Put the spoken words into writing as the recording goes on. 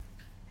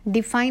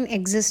Define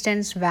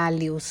existence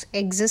values.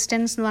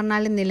 Existence എന്ന്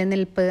പറഞ്ഞാൽ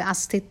നിലനിൽപ്പ്,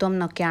 അസ്തിത്വം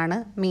എന്നൊക്കെയാണ്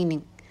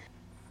meaning.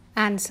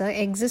 Answer: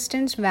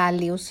 existence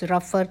values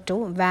refer to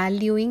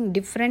valuing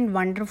different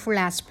wonderful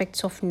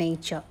aspects of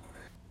nature.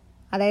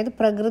 അതായത്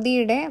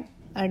പ്രകൃതിയുടെ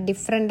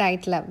ഡിഫറെൻ്റ്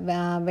ആയിട്ടുള്ള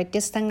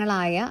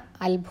വ്യത്യസ്തങ്ങളായ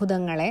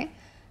അത്ഭുതങ്ങളെ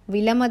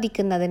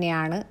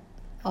വിലമതിക്കുന്നതിനെയാണ്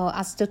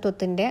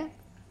അസ്തിത്വത്തിൻ്റെ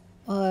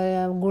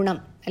ഗുണം,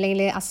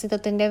 അല്ലെങ്കിൽ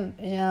അസ്തിത്വത്തിൻ്റെ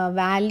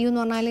വാല്യൂ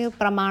എന്ന് പറഞ്ഞാൽ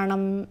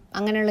പ്രമാണം,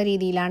 അങ്ങനെയുള്ള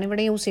രീതിയിലാണ്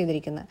ഇവിടെ യൂസ്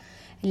ചെയ്തിരിക്കുന്നത്.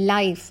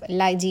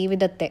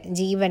 ജീവിതത്തെ,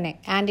 ജീവനെ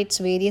and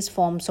it's various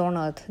forms on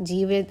earth,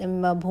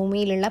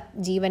 ഭൂമിയിലുള്ള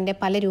ജീവൻ്റെ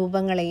പല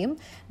രൂപങ്ങളെയും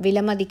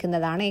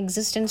വിലമതിക്കുന്നതാണ്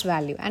existence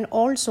value. And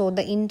also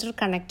the inter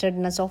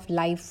connectedness of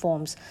life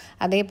forms.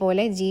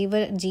 അതേപോലെ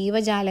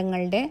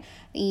ജീവജാലങ്ങളുടെ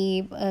ഈ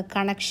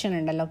കണക്ഷൻ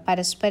ഉണ്ടല്ലോ,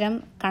 പരസ്പരം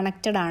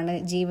കണക്റ്റഡ് ആണ്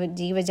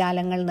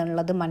ജീവജാലങ്ങൾ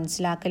എന്നുള്ളത്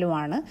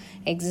മനസ്സിലാക്കലുമാണ്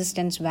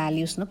എക്സിസ്റ്റൻസ്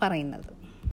വാല്യൂസ് എന്ന് പറയുന്നത്.